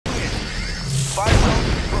Fire zone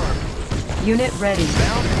confirmed. Unit ready.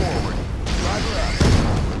 Bound forward. Driver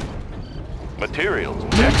up. Materials New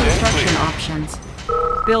checked and construction cleared. options.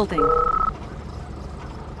 Building.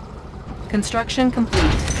 Construction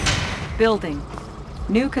complete. Building.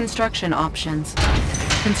 New construction options.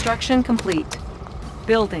 Construction complete.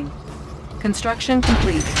 Building. Construction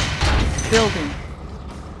complete. Building.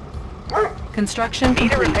 Construction Need a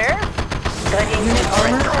complete. repair? Studying Unit some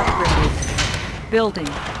armor rental. upgraded. Building.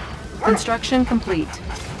 Construction complete.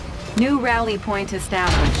 New rally point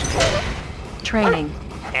established. Training.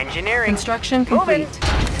 Engineering. Construction Moving.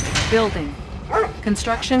 complete. Building.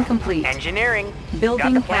 Construction complete. Engineering.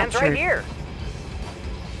 Building Got the plans captured. right here.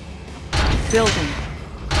 Building.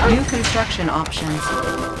 New construction options.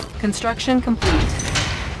 Construction complete.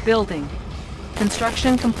 Building.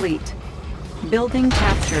 Construction complete. Building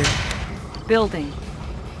captured. Building.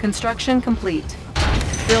 Construction complete.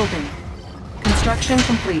 Building. Construction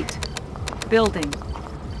complete. Building.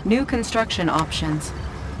 New construction options.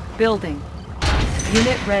 Building.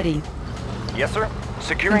 Unit ready. Yes, sir.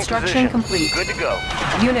 Securing Construction position. complete. Good to go.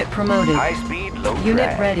 Unit promoted. High speed, low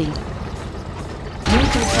Unit drag. ready. New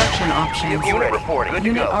construction options. Unit reporting. Good to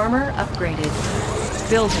Unit go. armor upgraded.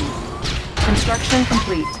 Building. Construction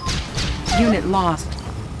complete. Unit lost.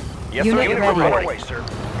 Yes, Unit sir. Unit ready. reporting. Away, sir.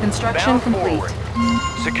 Construction Bound complete. forward.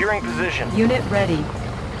 Securing position. Unit ready.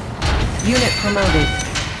 Unit promoted.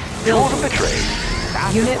 Tools of Building. the trade.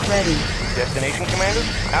 Unit ready. Destination, Commander.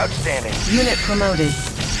 Outstanding. Unit promoted.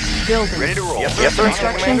 Building. Ready to roll. Yes, Yes, sir.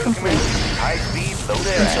 Construction Commander. complete. High speed, low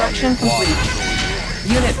drag. Construction complete.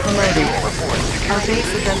 Unit promoted. Reporting. Our Securing base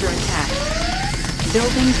is position. under attack.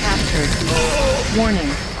 Building captured. Warning.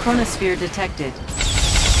 Chronosphere detected.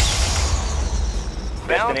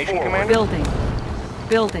 Bound Destination, forward. Commander. Building.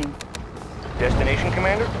 Building. Destination,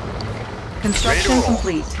 Commander. Construction Ready to roll.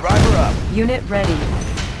 complete. Driver up. Unit ready.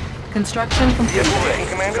 Construction complete. Vehicle ready.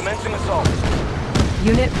 Commander. Commencing assault.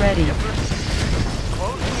 Unit ready.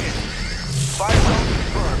 Closing in. Fire zone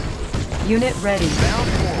confirmed. Unit ready. Bound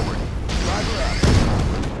forward. Driver up.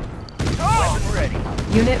 Weapon ready.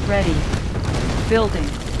 Unit ready. Building.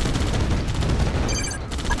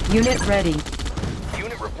 Unit ready.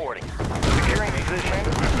 Unit reporting. Securing position.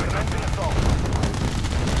 Commencing assault.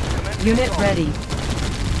 Commencing Unit assault. ready.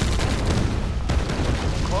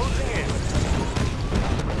 Closing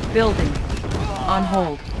in. Building. On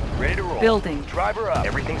hold. Ready to roll. Building. Driver up.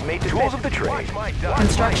 Everything's made to tools of the trade. Watch my dot.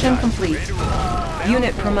 Construction Watch my dot. complete. Ready to roll. Bound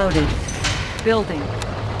Unit forward. promoted. Building.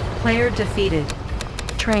 Player defeated.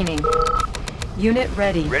 Training. Unit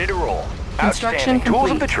ready. Ready to roll. Construction Outstanding. Tools of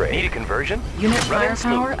complete. the trade. Need a conversion? Unit Running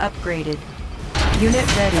firepower smooth. upgraded.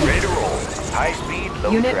 Unit ready. Ready to roll. High speed,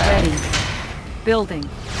 low Unit drag. ready. Building.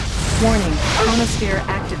 Warning. Chronosphere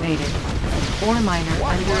activated. Ore miner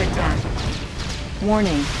under attack.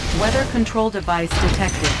 Warning. Weather control device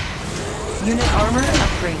detected. Unit armor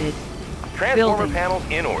upgraded. Transformer Building. panels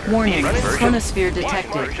in order. Warning. Need a conversion? Chronosphere Watch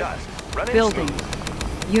detected. my dot. Running Building.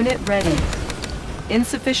 smooth. Unit ready.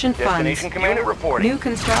 Insufficient funds. Destination, Commander. Unit reporting. New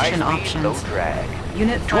construction High speed, options. low drag.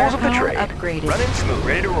 Unit Tools of the firepower trade. upgraded. Running smooth.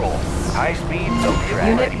 Ready to roll. High speed, low drag.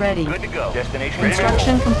 Unit ready. Good to go. Destination,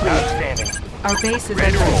 Construction ready to roll. complete. Outstanding. Our base is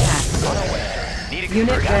Ready under to roll. attack. On our way. Need a Unit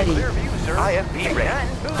conversion. ready. Clear view, sir. IFB ready.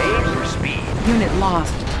 Aim for speed. Unit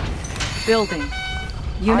lost. Building.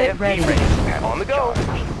 Unit IFB ready. On the go.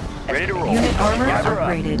 Ready to roll. Unit armor Driver up.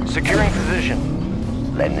 upgraded. Securing position.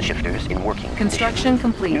 Lens shifters in working Construction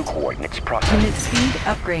complete. New coordinates processed. Unit speed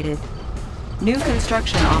upgraded. New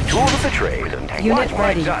construction Tools of options. the trade. Unit Watch my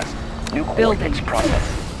ready. dust. New Building. coordinates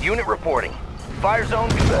processed. Unit reporting. Fire zone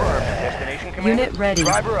confirmed. Destination, Commander. Unit ready.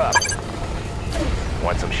 Driver up.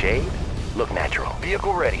 Want some shade? Look natural.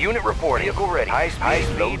 Vehicle ready. Unit reporting. Vehicle ready. High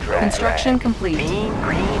speed, low drag. Construction complete. Mean,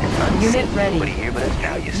 green, and unseen. Unit ready. Nobody here but us.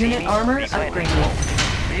 Now you see Unit me. armor Reclaiming upgraded. control.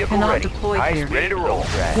 Vehicle Cannot ready. deploy High here. speed, ready to roll.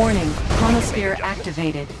 Drag. Warning. Chronosphere Make adjustments.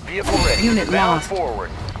 activated. Vehicle ready. Unit Bound lost. forward.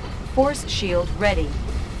 Force shield ready.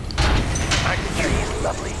 Tree is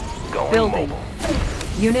lovely. Going Building. mobile.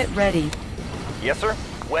 Unit ready. Yes, sir.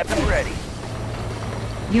 Weapon ready.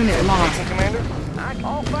 Unit lost. Station, Commander.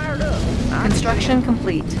 All fired up. Construction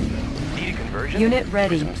complete. Need a conversion? Unit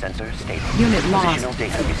ready. Prism sensor stable. Unit lost. Positional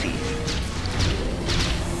data received.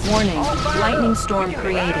 Warning. Lightning storm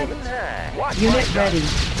created. Watch Unit my ready.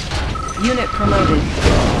 Unit promoted.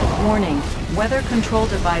 Warning. Weather control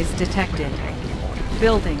device detected.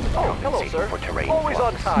 Building. Oh, hello, sir. For terrain Always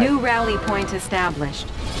on quality. time. New rally point established.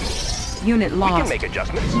 Unit We can lost. make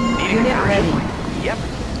adjustments. Need a Unit conversion? ready. Yep.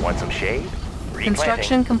 Want some shade? Replanting.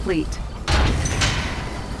 Construction complete.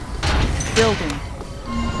 Building.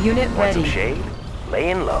 Unit Want some ready. shade?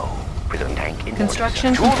 Laying low. Prism tank in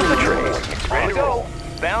Construction Tools of the complete. trade. It's ready to roll.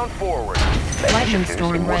 bound forward. Lightning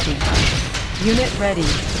storm ready. Unit ready.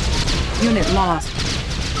 Unit lost.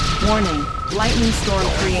 Warning, lightning storm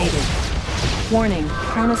created. Warning,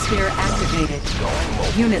 chronosphere activated.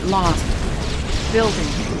 Unit lost. Building.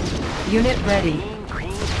 Unit ready.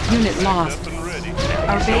 Unit lost.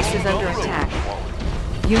 Our base is under attack.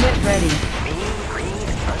 Unit ready.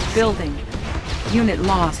 Building. Unit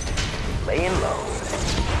lost. Laying low.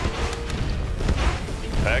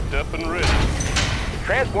 Packed up and ready.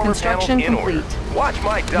 Transformer Construction panels in order. complete. Watch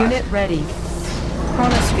my dust. Unit ready.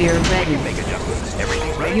 Chronosphere ready. Make adjustments.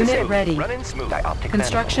 Everything's running Unit smooth. ready. Running smooth. Dioptic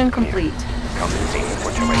Construction manifold clear. complete. Compensating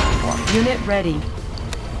for terrain flux. Unit ready.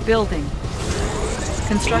 Building.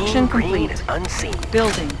 Construction Being green complete. is unseen.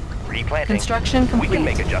 Building. Replanting. Construction We can complete.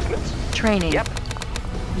 make adjustments. Training. Yep.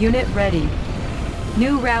 Unit ready.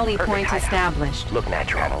 New rally Perfect point hideout. established. Look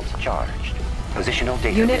natural. Panels charged. Positional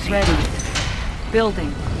data Unit received. ready.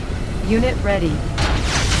 Building. Unit ready.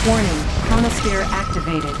 Warning, chronosphere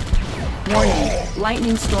activated. Warning,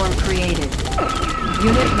 lightning storm created.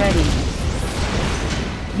 Unit ready.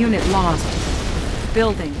 Unit lost.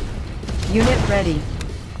 Building. Unit ready.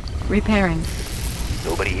 Repairing.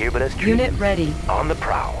 Nobody here but us trees. Unit ready. On the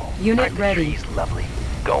prowl. Unit Aren't the ready. trees lovely.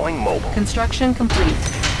 Going mobile. Construction complete.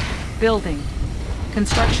 Building.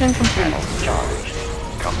 Construction complete. Panels charged.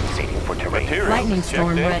 Compensating for terrain. Materials Lightning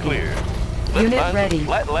storm checked and ready. cleared. Unit Let's find ready. some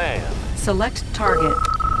flat land. Select target.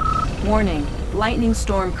 Warning, lightning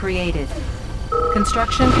storm created.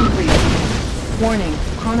 Construction complete. Warning,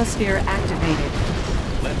 chronosphere activated.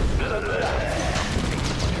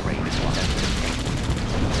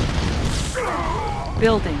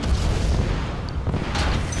 Building.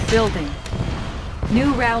 Building.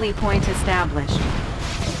 New rally point established.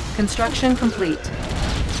 Construction complete.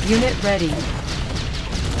 Unit ready.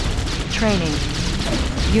 Training.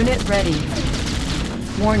 Unit ready.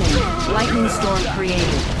 Warning, lightning storm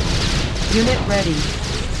created. Unit ready.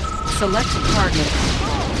 Select target.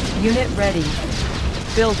 Unit ready.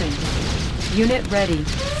 Building. Unit ready.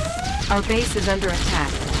 Our base is under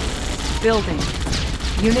attack. Building.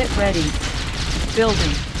 Unit ready.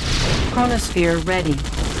 Building. Chronosphere ready.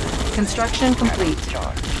 Construction complete.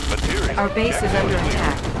 Materials Our base is checked under and cleared.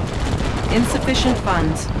 attack. Insufficient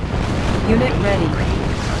funds. Unit ready.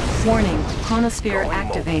 Warning, chronosphere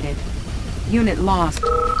activated. Unit lost.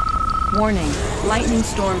 Warning, lightning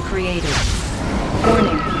storm created.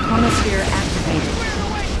 Warning, chronosphere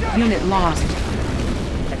activated. Unit lost.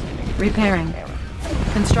 Repairing.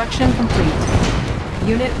 Construction complete.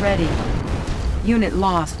 Unit ready. Unit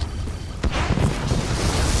lost.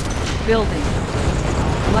 Building.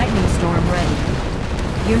 Lightning storm ready.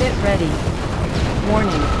 Unit ready.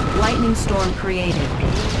 Warning, lightning storm created.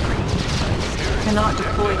 Cannot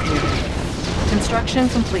deploy here. Construction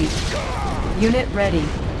complete. Unit ready.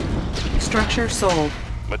 Structure sold.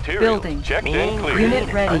 Materials Building. checked and cleared.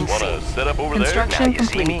 Unit ready. Wanna set up over Construction Now you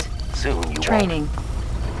see me. complete. Soon you Training.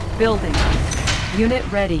 Building. Unit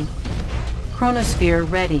ready. Chronosphere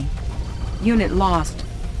ready. Unit lost.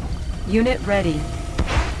 Unit ready.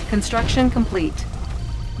 Construction complete.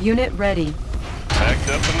 Unit ready. there? Packed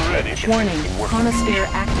up and ready. Warning, chronosphere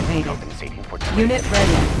activated. Compensating for terrain. Unit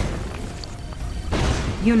ready.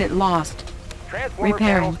 Unit lost. won't. Transformer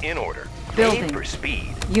Repairing. panels in order. Building. Aim for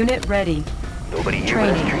speed. Unit ready. Nobody here but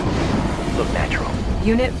us Training. trees. Look natural.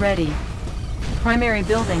 Unit ready. Primary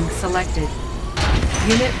building selected.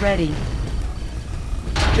 Unit ready.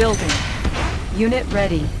 Building. Unit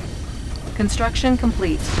ready. Construction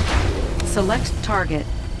complete. Select target.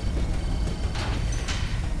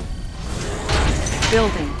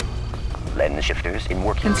 Building. Lens shifters in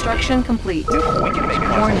working Construction complete. We can make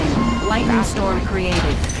adjustments. Warning, lightning storm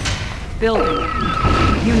created. Building.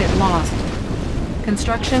 Unit lost.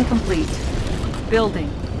 Construction complete. Building.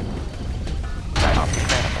 Dioptic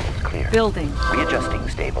manifolds clear. Building. Readjusting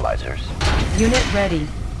stabilizers. Unit ready.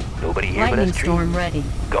 Nobody here but Lightning us trees. storm ready.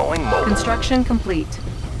 Going mobile. Construction complete.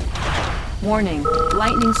 Warning,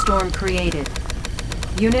 lightning storm created.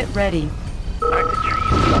 Unit ready. Aren't the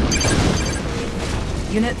trees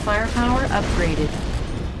lovely? Unit firepower upgraded.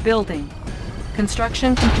 Building.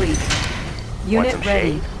 Construction complete. Want Unit some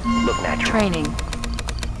ready. shade? Look natural. Training.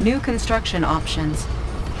 New construction options.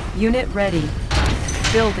 Unit ready.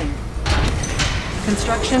 Building.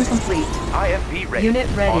 Construction complete. IFV ready. Unit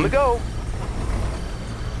ready. On the go.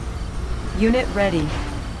 Unit ready.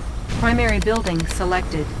 Primary building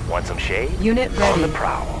selected. Want some shade? Unit On ready. the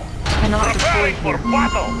prowl. Cannot deploy here.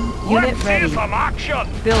 battle. Unit ready. action.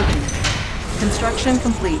 Building. Construction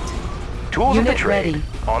complete. Tools of Unit the trade. ready.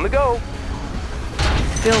 On the go.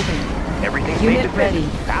 Building. Everything's Unit made to fit. ready.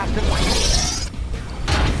 Fast and light.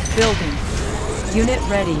 Building. Unit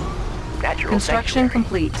ready. Natural Construction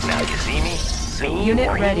sanctuary. complete. Now you see me? Seen, Unit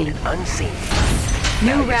green, ready. Unseen. New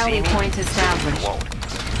Now you rally see me? point You established. won't.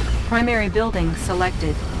 Primary building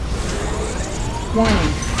selected.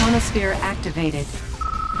 Warning, chronosphere activated.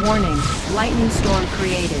 Warning, lightning storm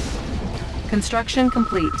created. Construction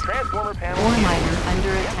complete. Transformer panel. Ore miner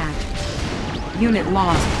under attack. Unit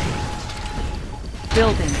lost.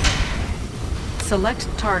 Building. Select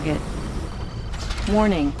target.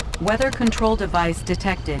 Warning, weather control device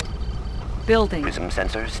detected. Building. Prism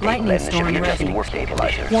sensors stable. Lightning Letting the storm shifters ready. in work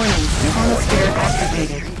stabilizers. Warning, chronosphere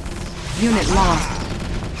activated. Unit lost.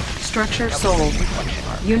 Structure sold.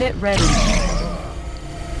 Unit ready.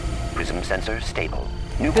 Prism sensors stable.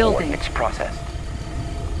 New Building. coordinates processed.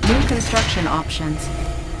 New construction options.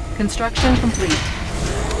 Construction complete.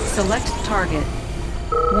 Select target.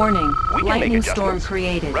 Warning, We can make lightning storm adjustments.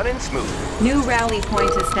 created. Running smooth. New rally point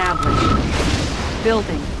established.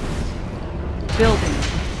 Building. Building.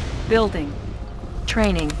 Building.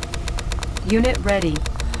 Training. Unit ready.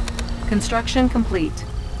 Construction complete.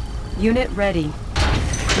 Unit ready.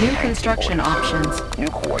 New construction options. New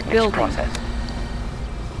coordinates Building. processed.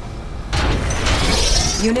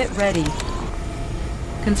 Unit ready.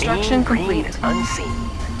 Construction Green, green, complete. and unseen.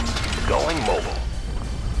 Going mobile.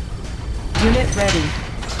 Unit ready.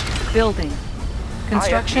 Building.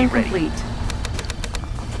 Construction IFB ready.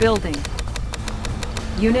 complete. Building.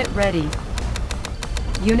 Unit ready.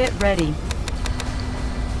 Unit ready.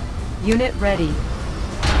 Unit ready.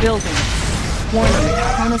 Building. Warning,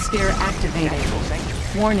 chronosphere activated. Natural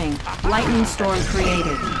sanctuary. Warning, lightning storm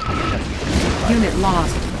created. Unit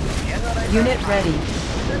lost. Unit ready.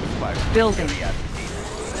 Building.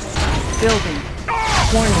 Building.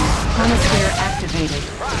 Warning, chronosphere activated.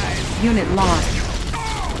 Unit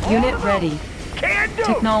lost. Unit ready. Can do.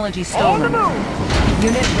 Technology stolen.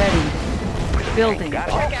 Unit ready. Building.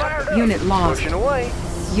 Unit lost. Pushing away.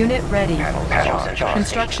 Unit ready. Panel sensors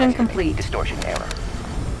Construction complete. Distortion error.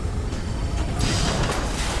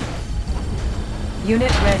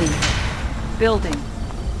 Unit ready. Building.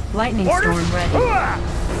 Lightning storm ready.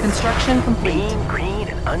 Construction complete. Green, green,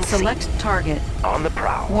 and unseen. Select target. On the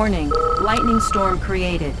prowl. Warning, lightning storm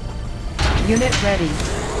created. Unit ready.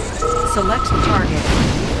 Select target.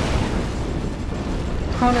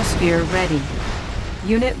 Chronosphere ready.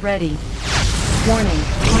 Unit ready. Warning,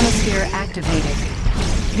 chronosphere activated.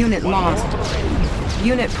 Unit lost.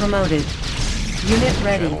 Unit promoted. Unit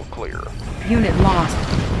ready. Channel clear. Unit lost.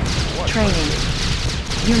 Training.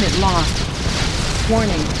 Unit lost.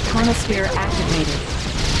 Warning, chronosphere activated.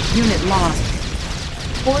 Unit lost.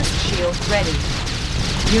 Force shield ready.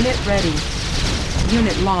 Unit ready.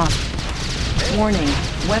 Unit lost. Warning,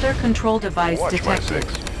 weather control device Watch my detected.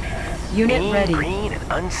 6. Unit Green, ready. green,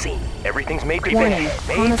 and unseen. Everything's made to Warning,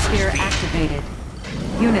 fit. Made for chronosphere speed. activated.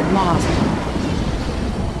 Unit lost.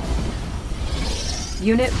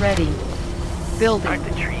 Unit ready. Building. Aren't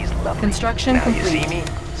the trees lovely? Construction now complete. You see me?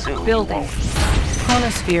 Soon you Building. won't.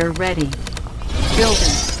 Chronosphere ready.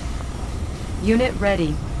 Building. Unit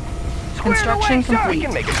ready. Construction Squared away, sir. We complete.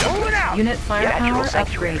 can make adjustments. Out. Unit firepower Natural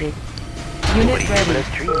sanctuary. upgraded. Nobody Unit here but ready.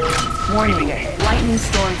 us trees. Warning, Creeping ahead. lightning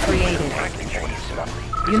storm created. Aren't the trees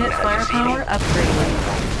lovely? Unit Now you see firepower me?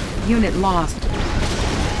 upgraded. Unit lost.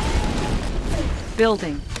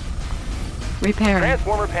 Building. Repairing.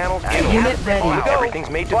 Transformer panels in Unit order. ready. Wow, everything's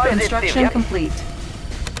made to fit. Construction Yep. complete.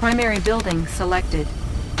 Primary building selected.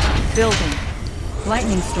 Building.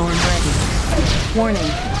 Lightning storm ready.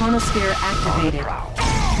 Warning, chronosphere activated.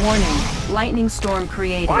 Warning, lightning storm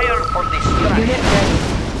created. Fire for destruction. Unit ready.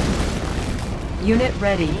 Unit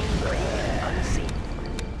ready. Unseen.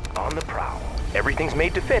 On the prowl. Everything's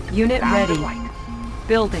made to fit. Unit Sound ready. and light.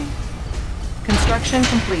 Building. Construction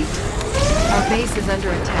complete. Our base is under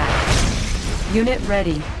attack. Unit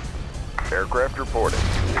ready. Aircraft reporting.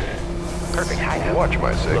 Perfect hideout. Watch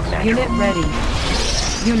my 6. Look natural. Unit ready.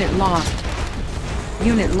 Unit lost.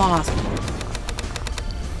 Unit lost.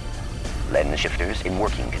 Letting the shifters in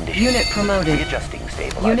working condition. Unit promoted. Readjusting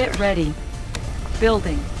stabilizers. Unit ready.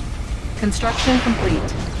 Building. Construction complete.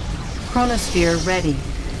 Chronosphere ready.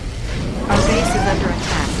 Our base is under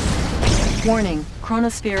attack. Warning,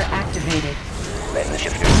 chronosphere activated. Letting the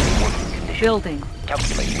shifters in working condition. Building.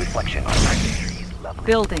 Calculating reflection.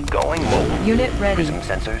 Building. Going mobile. Unit ready. Prism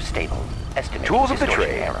sensors stable. Estimating Tools of the distortion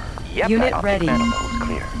trade. error. Yep. Unit Optic ready. manifolds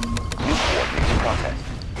clear. New coordinates processed.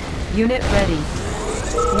 Unit ready.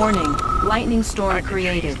 Warning, lightning storm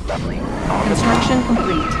created. Lovely. Construction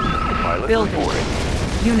complete. Pilot Building. reporting.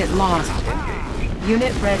 Unit lost.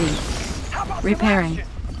 Unit ready. Repairing.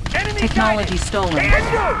 Technology stolen.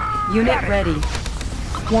 Unit ready.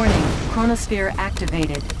 Warning, chronosphere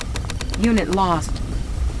activated. Unit lost.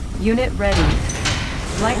 Unit ready.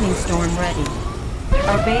 Lightning storm ready.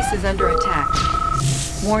 Our base is under attack.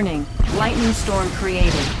 Warning, lightning storm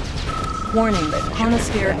created. Warning,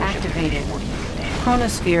 chronosphere activated.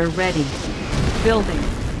 Chronosphere ready. Building.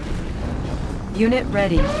 Unit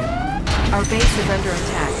ready. Our base is under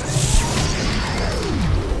attack.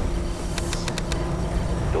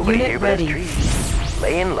 Nobody Unit here but us ready. trees.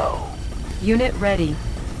 Laying low. Unit ready.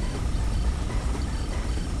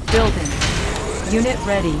 Building. Unit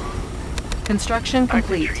ready. Construction Aren't the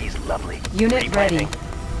complete. trees lovely? Unit ready.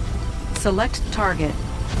 Replanting. Select target.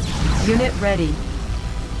 Unit ready.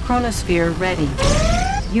 Chronosphere ready.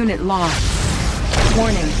 Unit lost.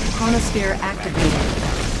 Warning, chronosphere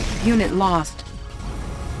activated. Unit lost.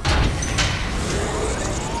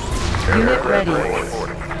 Unit ready.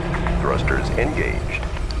 Thrusters engaged.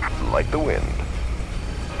 Like the wind.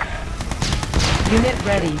 Unit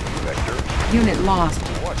ready. Vector. Unit lost.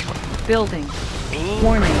 Watchman. Building.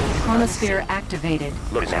 Warning, chronosphere activated.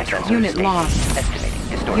 Look natural. Unit lost. Estimating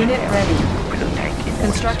distortion. Unit error. ready. Prism tank in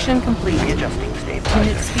Construction complete. Readjusting stabilizer.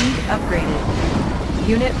 Unit speed upgraded.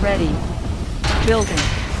 Unit ready. Building.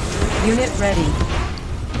 Unit ready.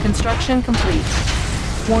 Construction complete.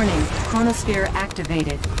 Warning, chronosphere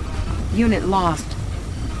activated. Unit lost.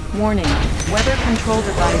 Warning, weather control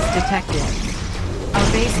device detected.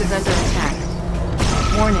 Our base is under attack.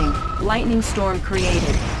 Warning, lightning storm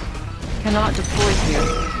created. Cannot deploy here.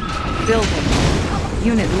 Building.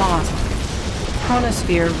 Unit lost.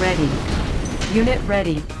 Chronosphere ready. Unit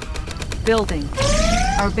ready. Building.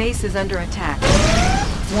 Our base is under attack.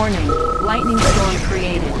 Warning, lightning storm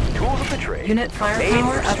created. Tools of the trade. Unit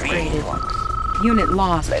firepower Made for speed. upgraded. Unit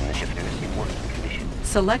lost. Blend the shifters in working condition.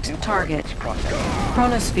 Select target. Coordinates processed.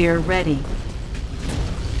 Chronosphere ready.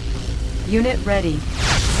 Unit ready.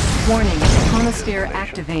 Warning, chronosphere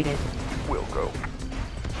activated. Will go.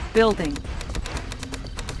 Building.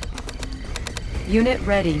 Unit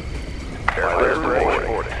ready. Aircraft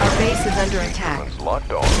reporting. Our base is under attack. Guns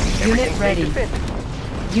locked on. Unit ready.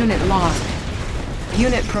 Unit lost.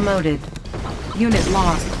 Unit promoted. Unit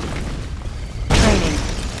lost. Training.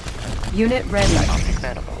 Unit ready. Optic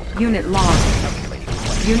manifold. Unit lost. Calculating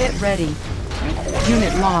reflection. Unit ready.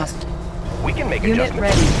 Unit lost. We can make Unit adjustments.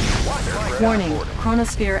 ready. Warning,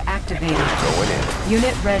 chronosphere activated. Going in.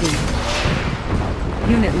 Unit ready.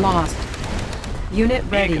 Unit lost. Unit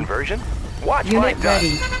ready. Conversion. Watch my Unit dust.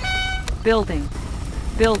 ready. Building.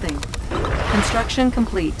 Building. Construction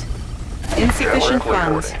complete. Insufficient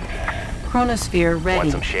General funds. Chronosphere Want ready.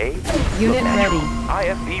 some shade? Unit Look natural. ready.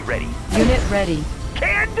 IFV ready. Unit ready.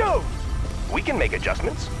 Can do. We can make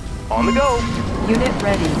adjustments. On the go. Unit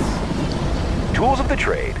ready. Tools of the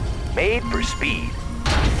trade. Made for speed.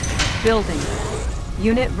 Building.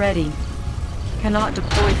 Unit ready. Cannot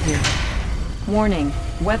deploy here. Warning.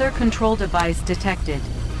 Weather control device detected.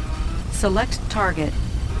 Select target.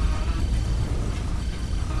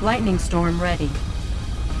 Lightning storm ready.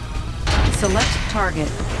 Select target.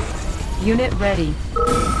 Unit ready.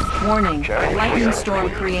 Warning. Channel Lightning clear. storm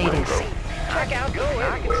created. Check out. Go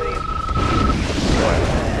ahead. I can see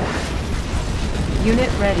him. Unit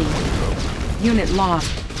ready. Unit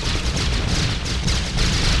lost.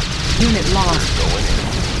 Unit lost. Going in.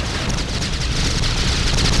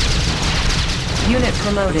 Unit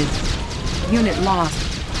promoted. Unit lost.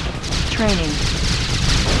 Training.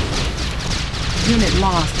 Unit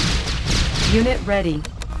lost. Unit ready.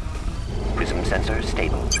 Prism sensor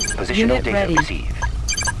stable. Positional Unit data ready. received.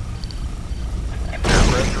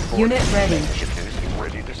 Aircraft reporting. Unit ready. Shifters in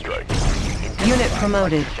Ready working to strike. condition. Unit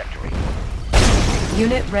promoted. Trajectory.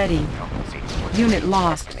 Unit ready. Unit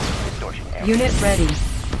lost. Estimating distortion error. Unit ready.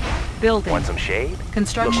 Building. Want some shade?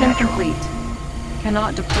 Construction Look natural. complete.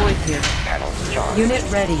 Cannot deploy here. Panels charged. Unit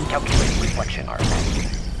ready. Calculating reflection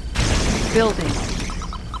artifact. Building.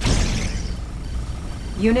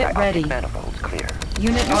 Unit Dioptic ready. manifolds clear.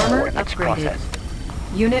 Unit armor Coordinates upgraded. processed.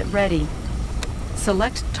 Unit ready.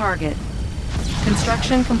 Select target.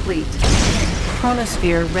 Construction complete.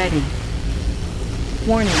 Chronosphere ready.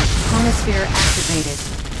 Warning, chronosphere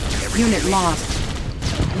activated. Unit lost.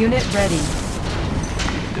 Unit ready.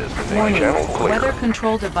 Warning, Channel clear. weather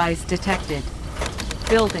control device detected.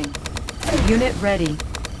 Building. Unit ready.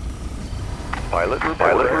 Pilot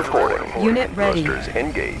reporting. Unit ready. Thrusters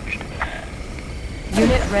engaged.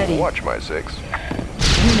 Unit ready. Watch my 6.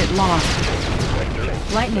 Unit lost.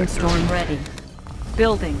 Vector. Lightning storm ready.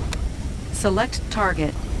 Building. Select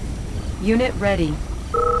target. Unit ready.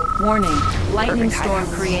 Warning, lightning storm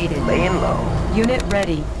created. Laying low. Unit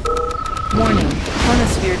ready. Warning,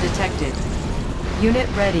 chronosphere detected. Unit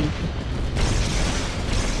ready.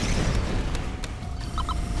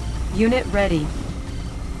 Unit ready.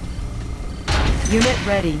 Unit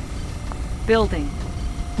ready. Building.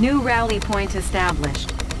 New rally point established.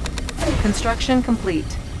 Construction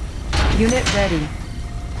complete. Unit ready.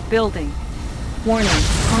 Building. Warning,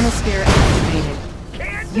 chronosphere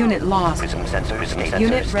activated. Unit lost. Prism sensor stable.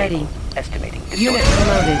 Unit Stable. ready. Estimating Unit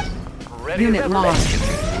distortion. promoted. Unit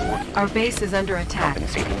lost. Our base is under attack.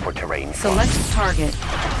 Compensating for terrain. Select target.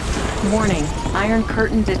 Warning, iron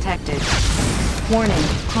curtain detected. Warning,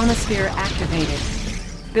 chronosphere activated.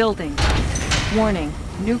 Building. Warning,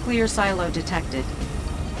 nuclear silo detected.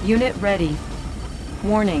 Unit ready.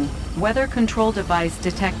 Warning, weather control device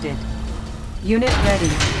detected. Unit ready.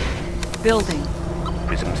 Building.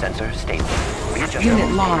 Prism sensor stable. Readjust.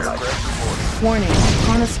 Unit lost. Warning,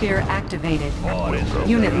 chronosphere activated.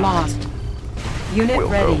 Unit lost. Unit We'll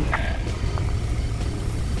ready. go.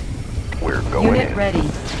 We're going Unit in. ready.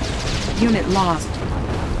 Unit lost.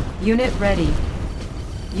 Unit ready.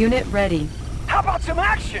 Unit ready. How about some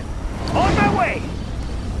action? On my way!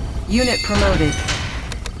 Unit promoted.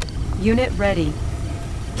 Unit ready.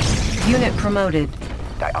 Unit promoted.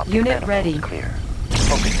 Dioptic Unit manifold ready. Clear.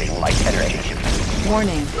 Focusing light energy.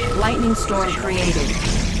 Warning, lightning storm created.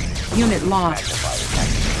 Unit lost.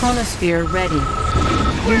 Chronosphere ready.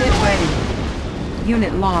 Unit ready.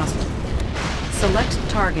 Unit lost. Select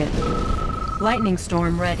target. Lightning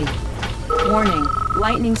storm ready. Warning,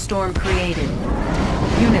 lightning storm created.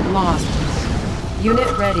 Unit lost. Unit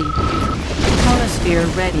ready.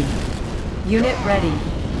 Chronosphere ready. Unit ready.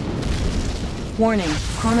 Warning,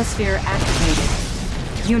 chronosphere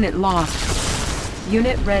activated. Unit lost.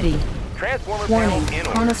 Unit ready. Transformer Warning, panel in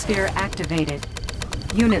order. chronosphere activated.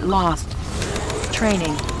 Unit lost.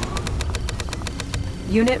 Training.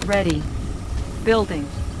 Unit ready. Building.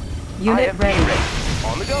 Unit IFB ready.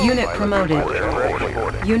 On the go. Unit Pilot promoted.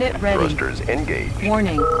 reporting. Unit ready. Thrusters engaged.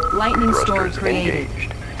 Warning, lightning storm Thrusters created.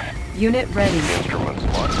 engaged. Unit ready. Instruments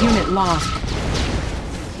locked. Unit lost.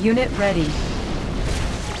 Unit ready.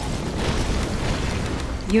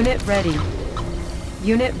 Unit ready.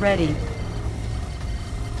 Unit ready.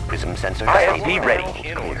 Prism sensor IFB stable. ready.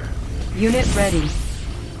 Clear. Unit ready.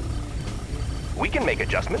 We can make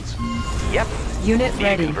adjustments. Yep. Unit Need a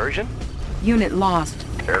ready. conversion? Unit lost.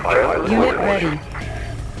 Aircraft Unit reporting. ready.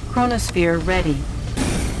 Chronosphere ready.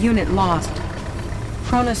 Unit lost.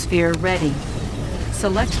 Chronosphere ready.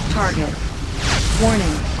 Select target.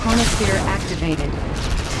 Warning, chronosphere activated.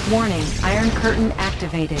 Warning, iron curtain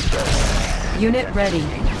activated. Unit ready.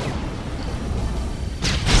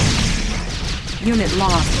 Unit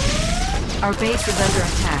lost. Our base is under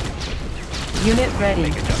attack. Unit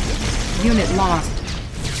ready. Unit lost.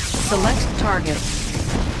 Select target.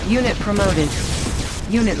 Unit promoted.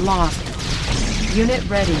 Unit lost. Unit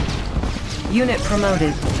ready. Unit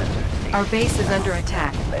promoted. Our base is under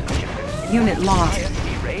attack. Unit lost.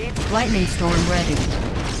 IFB raid? Lightning storm ready.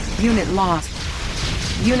 Unit lost.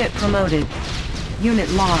 Unit promoted. Unit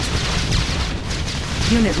lost.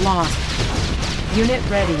 Unit lost. Unit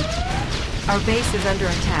ready. Our base is under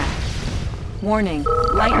attack. Warning,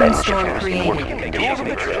 lightning storm created.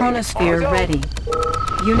 Chronosphere ready.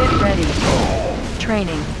 Unit ready.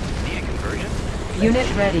 Training. Need a conversion?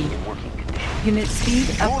 Unit ready. Unit speed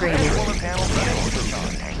upgraded. Transformer panel in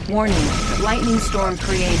order. Warning, lightning storm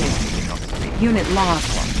created. Unit lost.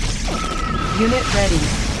 Unit ready.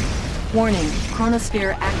 Warning,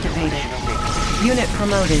 chronosphere activated. Unit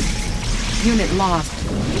promoted. Unit lost.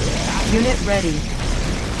 Unit ready.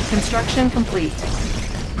 Construction complete.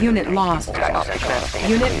 Unit lost.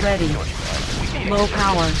 Unit ready. Low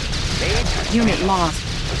power. Unit lost.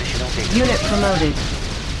 Unit promoted.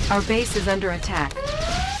 Our base is under attack.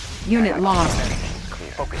 Unit lost.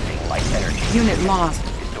 Focusing light energy. Unit lost.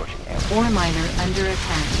 Distortion error. Ore miner under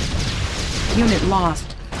attack. Unit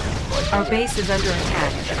lost. Our base is under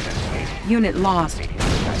attack. Unit lost.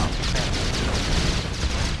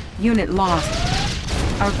 Unit lost.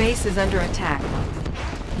 Our base is under attack.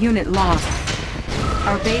 Unit lost.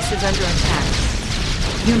 Our base is under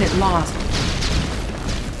attack. Unit lost.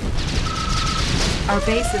 Our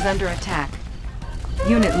base is under attack.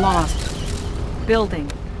 Unit lost. Building.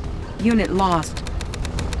 Unit lost.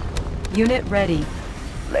 Unit ready.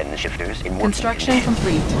 Lens shifters in working Construction condition.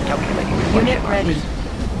 complete. Calculating Unit reflection ready.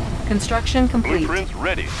 arcs. Construction complete. Blueprints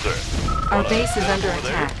ready, sir. Our base is under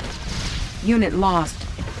attack. Unit lost.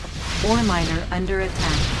 Ore miner under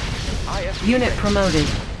attack. IFB Unit ready. promoted.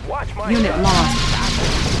 Watch my Unit shot.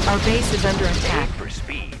 lost. Our base is under attack. Aim for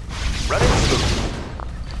speed. Running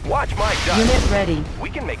smooth. Watch my shot. Unit ready. We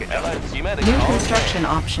can make adjustments. New construction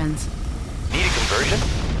options. Need a conversion?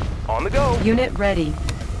 On the go. Unit ready.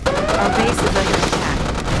 Our base is under attack.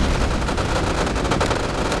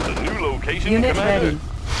 The new location, Unit Commander. ready.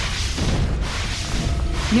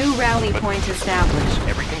 New rally point established.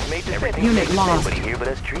 Everything's made to fit. Unit lost. Nobody here but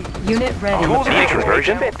us trees. Unit ready. Vehicle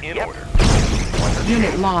conversion in order.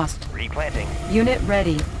 Unit lost. Replanting. Unit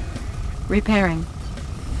ready. Repairing.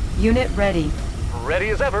 Unit ready. Ready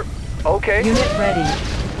as ever. Okay. Unit ready.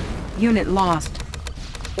 Unit lost.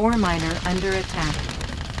 Ore miner under attack.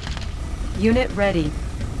 Unit ready.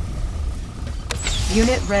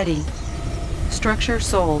 Unit ready. Structure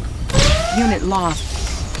sold. Unit lost.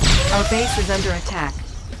 Our base is under attack.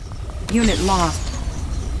 Unit lost.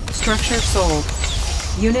 Structure sold.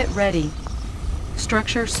 Unit ready.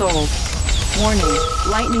 Structure sold. Warning.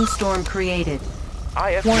 Lightning storm created.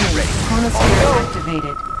 IFB Warning. ready. Chronosphere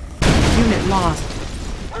activated. Unit lost.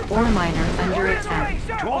 Ore miner under attack.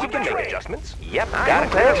 Tools can make adjustments. Yep, got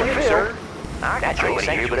it clear for sir. Naturally,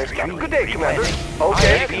 here but us trees. Good day, Commander.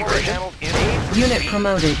 Okay. IFB version. Unit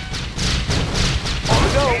promoted. On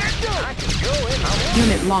the go.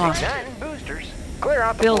 Unit lost. Nine boosters. Clear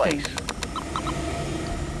out the Building. place.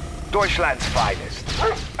 Deutschland's finest.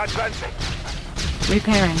 Advancing.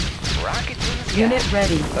 Repairing. Rocket to the sky. Unit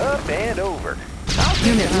ready. Up and over.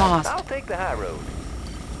 Unit lost. I'll take the high road.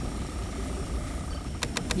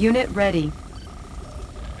 Unit ready.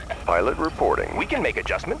 Pilot reporting. We can make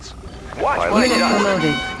adjustments. Watch Pilot my Unit done.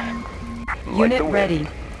 promoted. Like Unit the wind. ready.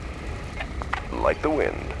 Like the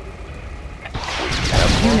wind. We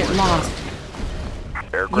have Unit forward. lost.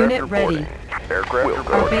 Aircraft Unit reporting. ready. Aircraft Our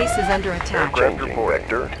reporting. base is under attack. Aircraft reporting.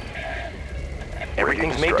 Vector.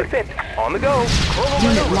 Everything's Ready made to to fit. On the go.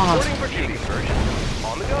 Unit lost. Reporting for T conversion.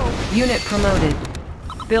 On the go. Unit promoted.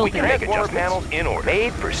 We Building. can make adjustments. Panels in order.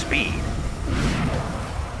 Made for speed.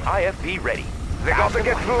 IFB ready. They got to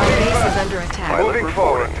get through. Our base is under attack. Pilot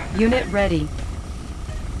reporting. Unit ready.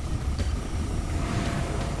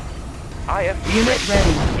 IFB Unit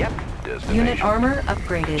ready. Yep. Destination. Unit armor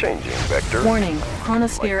upgraded. Changing vector. Warning.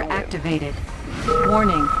 Chronosphere Like the wind. activated.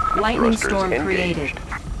 Warning. Lightning Thrusters storm engaged. created.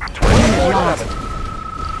 24/7. Unit lost.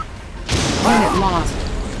 Unit lost.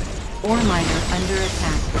 Ore miner under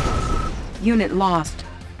attack. Unit lost.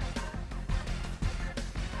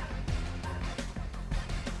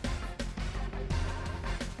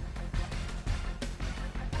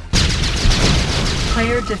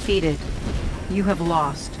 Player defeated. You have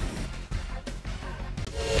lost.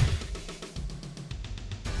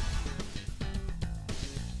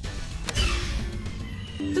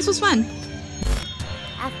 This was fun.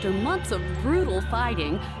 After months of brutal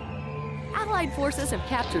fighting, Allied forces have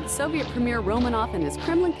captured Soviet Premier Romanov and his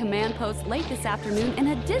Kremlin command post late this afternoon in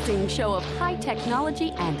a dizzying show of high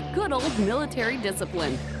technology and good old military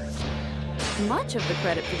discipline. Much of the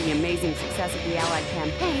credit for the amazing success of the Allied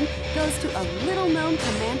campaign goes to a little-known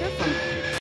commander from